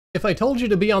If I told you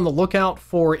to be on the lookout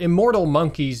for immortal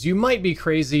monkeys, you might be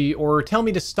crazy or tell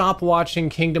me to stop watching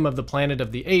Kingdom of the Planet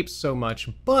of the Apes so much,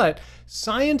 but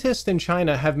scientists in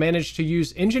China have managed to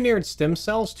use engineered stem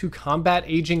cells to combat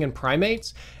aging in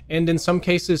primates and in some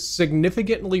cases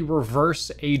significantly reverse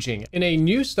aging. In a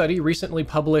new study recently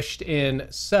published in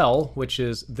Cell, which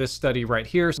is this study right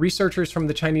here, researchers from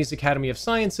the Chinese Academy of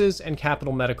Sciences and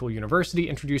Capital Medical University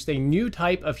introduced a new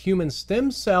type of human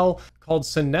stem cell called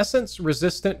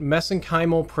senescence-resistant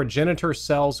mesenchymal progenitor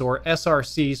cells, or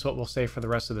SRCs, what we'll say for the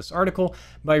rest of this article,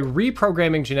 by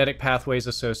reprogramming genetic pathways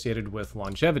associated with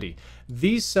longevity.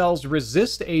 These cells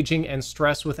resist aging and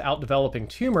stress without developing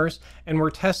tumors, and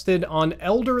were tested on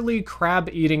elderly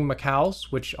crab-eating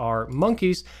macaques, which are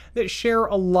monkeys, that share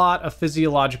a lot of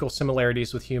physiological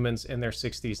similarities with humans in their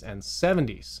 60s and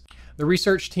 70s. The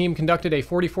research team conducted a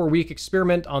 44-week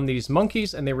experiment on these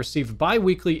monkeys, and they received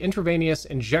bi-weekly intravenous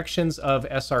injections of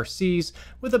SRCs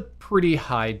with a pretty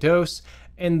high dose.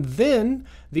 And then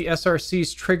the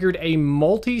SRCs triggered a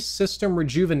multi-system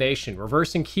rejuvenation,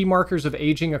 reversing key markers of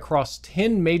aging across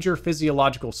 10 major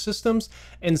physiological systems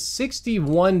and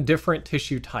 61 different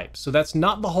tissue types. So that's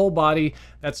not the whole body,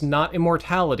 that's not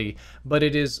immortality, but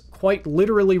it is quite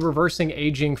literally reversing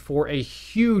aging for a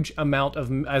huge amount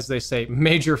of, as they say,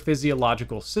 major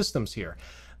physiological systems here.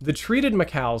 The treated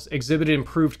macaques exhibited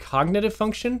improved cognitive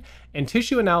function, and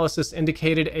tissue analysis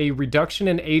indicated a reduction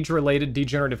in age-related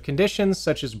degenerative conditions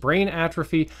such as brain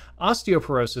atrophy,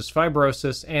 osteoporosis,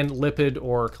 fibrosis, and lipid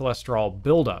or cholesterol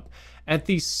buildup. At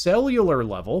the cellular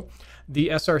level, the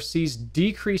SRCs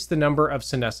decreased the number of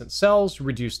senescent cells,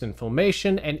 reduced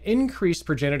inflammation, and increased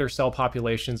progenitor cell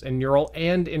populations in neural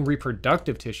and in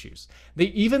reproductive tissues. They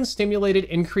even stimulated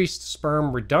increased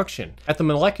sperm reduction. At the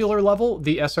molecular level,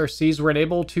 the SRCs were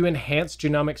able to enhance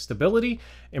genomic stability,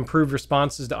 improved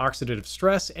responses to oxidative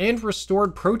stress, and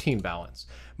restored protein balance.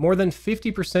 More than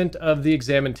 50% of the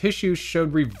examined tissues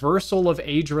showed reversal of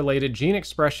age-related gene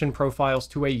expression profiles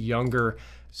to a younger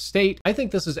state. I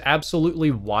think this is absolutely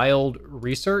wild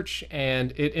research,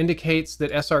 and it indicates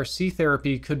that SRC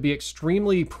therapy could be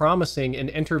extremely promising in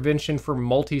intervention for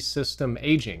multi-system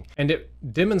aging, and it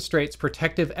demonstrates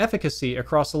protective efficacy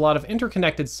across a lot of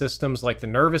interconnected systems like the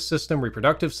nervous system,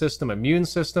 reproductive system, immune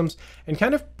systems, and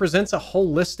kind of presents a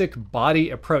holistic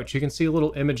body approach. You can see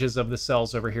little images of the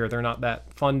cells over here. They're not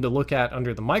that fun to look at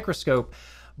under the microscope,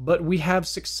 but we have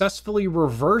successfully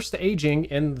reversed aging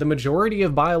in the majority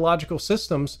of biological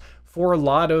systems for a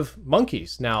lot of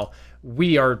monkeys. Now,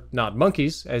 we are not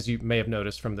monkeys, as you may have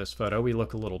noticed from this photo. We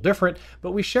look a little different,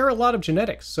 but we share a lot of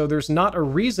genetics, so there's not a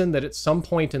reason that at some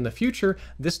point in the future,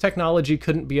 this technology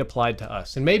couldn't be applied to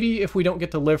us. And maybe if we don't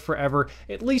get to live forever,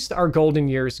 at least our golden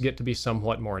years get to be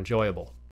somewhat more enjoyable.